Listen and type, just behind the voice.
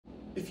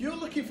If you're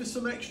looking for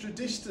some extra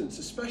distance,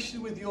 especially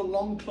with your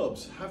long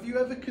clubs, have you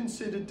ever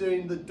considered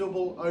doing the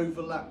double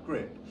overlap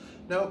grip?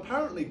 Now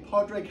apparently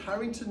Padraig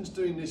Harrington's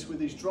doing this with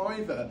his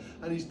driver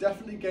and he's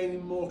definitely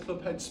gaining more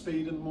club head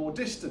speed and more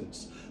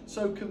distance.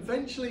 So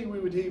conventionally we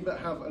would either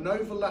have an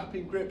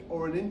overlapping grip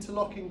or an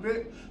interlocking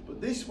grip, but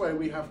this way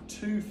we have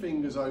two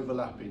fingers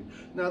overlapping.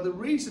 Now the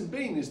reason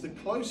being is the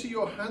closer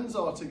your hands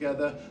are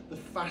together, the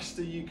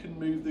faster you can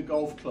move the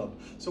golf club.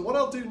 So what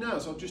I'll do now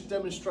is I'll just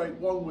demonstrate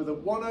one with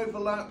one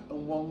overlap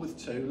and one with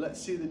two.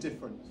 Let's see the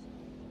difference.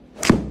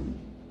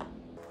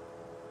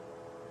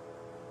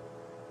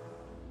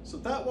 So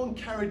that one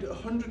carried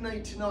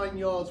 189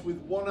 yards with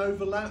one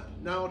overlap.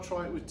 Now I'll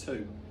try it with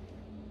two.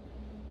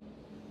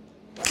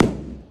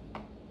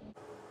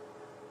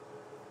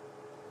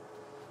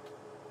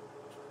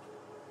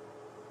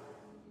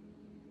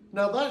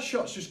 Now that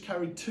shot's just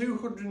carried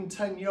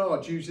 210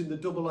 yards using the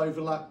double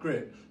overlap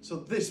grip. So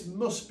this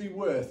must be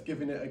worth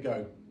giving it a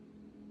go.